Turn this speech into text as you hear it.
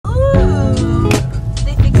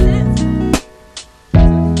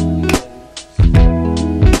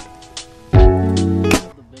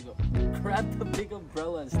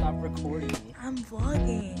recording me. I'm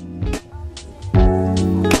vlogging.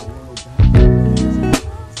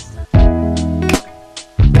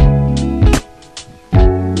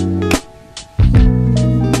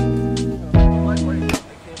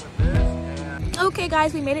 Okay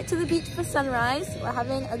guys, we made it to the beach for sunrise. We're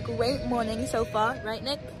having a great morning so far, right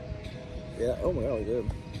Nick? Yeah, oh my god, we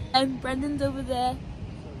did. And Brendan's over there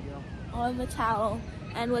on the towel.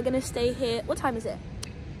 And we're gonna stay here. What time is it?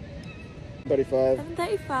 35.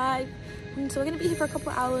 7:35. And so we're gonna be here for a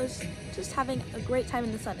couple hours, just having a great time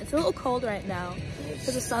in the sun. It's a little cold right now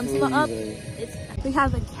because the sun's not up. We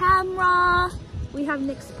have a camera. We have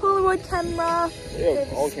Nick's Polaroid camera. We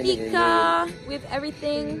have a speaker. We have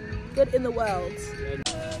everything good in the world.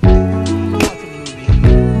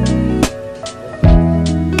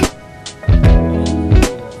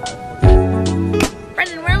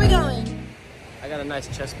 Brendan, where are we going? I got a nice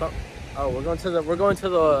chest bump. Oh, we're going to the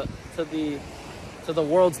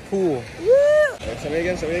world's pool. Woo! Show me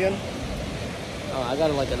again, show me again. Oh, I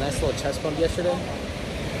got like a nice little chest bump yesterday.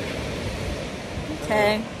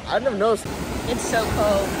 Okay. I never noticed. It's so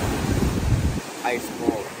cold. Ice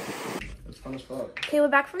cold. It's fun as fuck. Okay, we're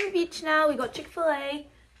back from the beach now. We got Chick-fil-A.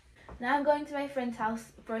 Now I'm going to my friend's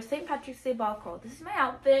house for a St. Patrick's Day ball crawl. This is my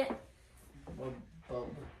outfit.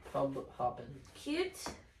 Pub hopping. Cute.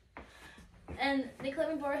 And Nick let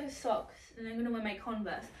me borrow his socks. And I'm going to wear my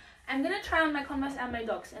Converse. I'm going to try on my Converse and my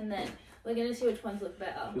Docs. And then we're going to see which ones look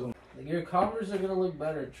better. Your Converse are going to look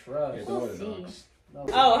better, trust. We'll see. No.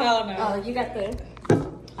 Oh, hell no. Oh, you got the...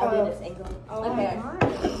 I'll do this angle. Oh, okay. I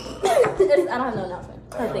don't have no announcement.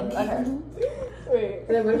 Oh, thank you. Wait.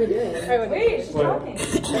 Then what are we doing? Wait, she's talking.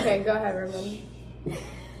 Okay, go ahead, everyone.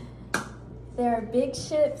 There are big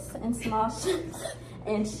ships and small ships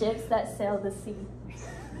and ships that sail the sea.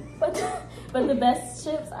 But the best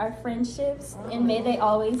ships are friendships, and may they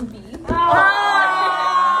always be. Oh,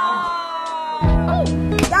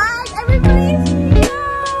 guys, everybody's here!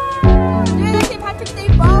 Doing the St. Patrick's Day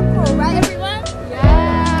ball crawl, right, everyone?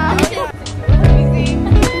 Yeah.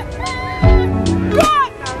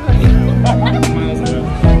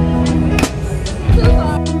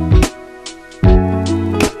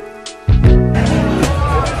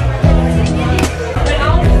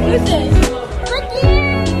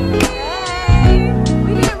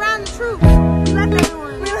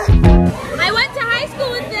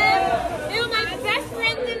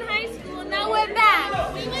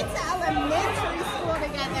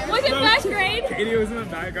 Katie was in the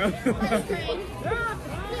background.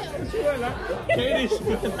 Katie, she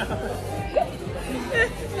went out.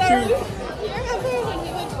 Do you remember when we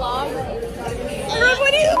would vlog?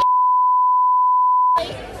 Everybody!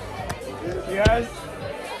 Yes.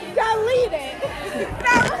 Delete it!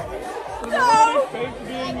 No! Fake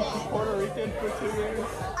being Puerto Rican for 2 years.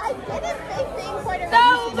 I didn't fake being Puerto Rican.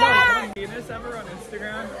 So bad! Penis ever on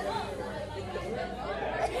Instagram?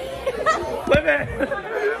 Flip it!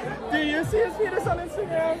 Do you see his penis on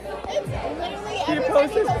Instagram? It's literally He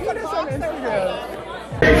posts his penis on Instagram.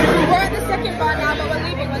 We're at the second bar now, but we're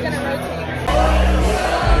leaving. We're gonna rotate.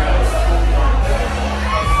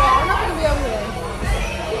 I'm not gonna be over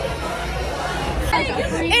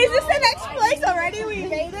here. Is this the next place already? We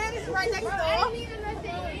made it? Right next door.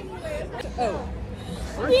 Oh.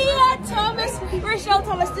 Yeah, Thomas, Rochelle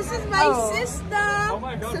Thomas. This is my sister. Oh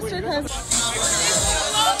my god, Sister wait, you're Thomas. It's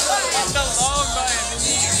the long button,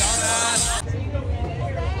 you dumbass.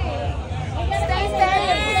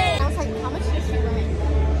 I was like, how much does she weigh?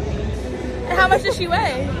 And how much does she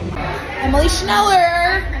weigh? Emily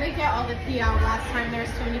Schneller. I didn't get all the pee out last time. There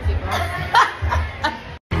was too many people.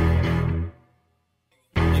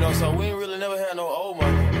 You know, so we ain't really never had no old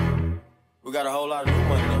money. We got a whole lot of new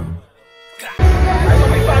money though.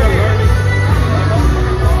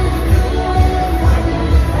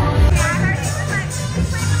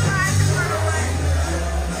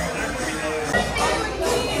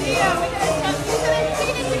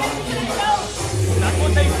 That's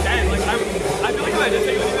what they said. Like, I feel like I just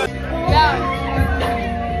take it. Yeah.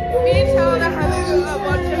 Me and Tyler have a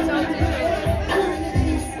bunch of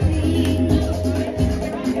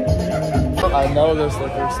I know this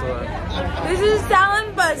liquor store. This is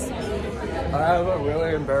Talon Buzz. I have a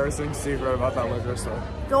really embarrassing secret about that liquor store.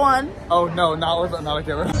 Go on. Oh no, not a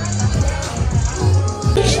camera.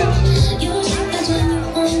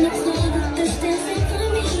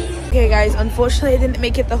 Okay guys, unfortunately I didn't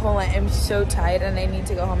make it the whole night. I'm so tired and I need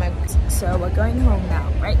to go home. So we're going home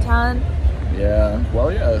now, right Talon? Yeah,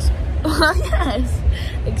 well yes. Well yes.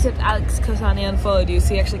 Except Alex Kosani unfollowed you,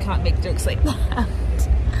 so you actually can't make jokes like that.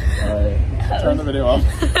 Alright, turn the video off.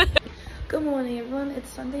 Good morning everyone, it's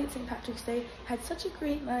Sunday, it's St. Patrick's Day. Had such a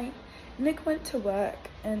great night Nick went to work,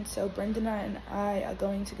 and so Brendan and I are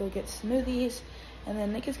going to go get smoothies, and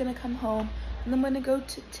then Nick is gonna come home, and I'm gonna go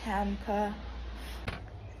to Tampa.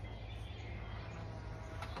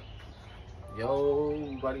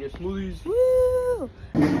 Yo, about to get smoothies. Woo!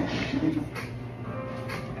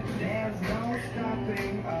 There's no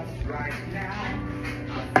stopping us right now.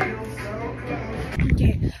 I feel so close.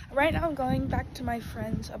 Okay, right now I'm going back to my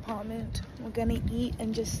friend's apartment. We're gonna eat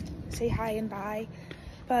and just say hi and bye.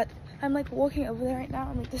 But I'm like walking over there right now.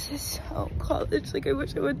 I'm like, this is so college. Like, I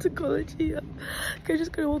wish I went to college here. Like, I'm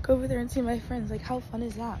just gonna walk over there and see my friends. Like, how fun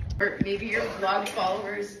is that? Or maybe your vlog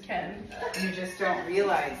followers can. You just don't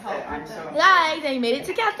realize that I'm so. Guys, I made it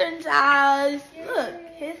to Catherine's house. Look,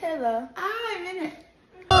 here's Hilla. I'm in it.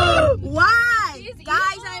 Why?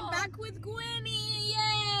 Guys, I'm back with Gwenny.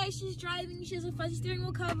 Yay! She's driving. She has a fuzzy steering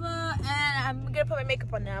wheel cover. And I'm gonna put my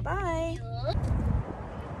makeup on now. Bye.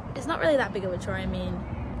 It's not really that big of a chore, I mean.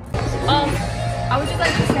 I would just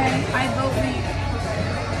like to say, I vote we.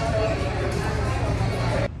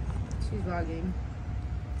 She's vlogging.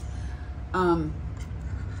 Oh,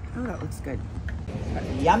 that looks good.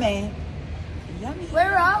 Yummy. Yummy.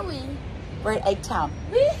 Where are we? We're at Egg Town.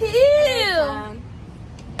 Woohoo!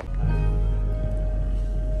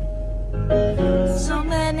 So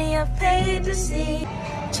many I've paid to see.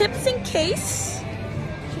 Chips and case.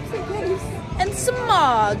 Chips and case. And some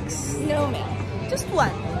mugs. No, ma'am. Just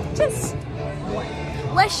one. Just one.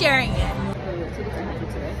 We're sharing it.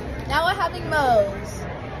 Now we're having Moe's.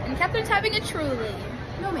 And Catherine's having a Truly.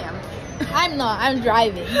 No, ma'am. I'm not. I'm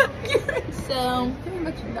driving. So. Pretty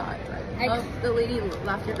much not driving. The lady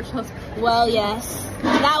laughed at Rochelle's. Well, yes.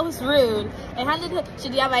 That was rude. I handed her, do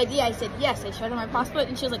you have ID? I said, yes. I showed her my passport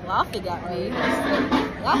and she was like laughing at me.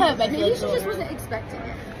 That hurt my Maybe feelings. she just wasn't expecting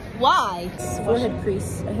it. Why? Forehead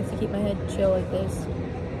crease. I have to keep my head chill like this.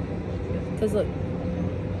 Cause look.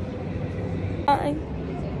 Hi.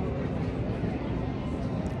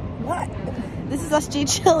 What? This is us G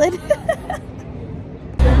chilling.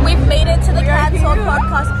 We've made it to the cancelled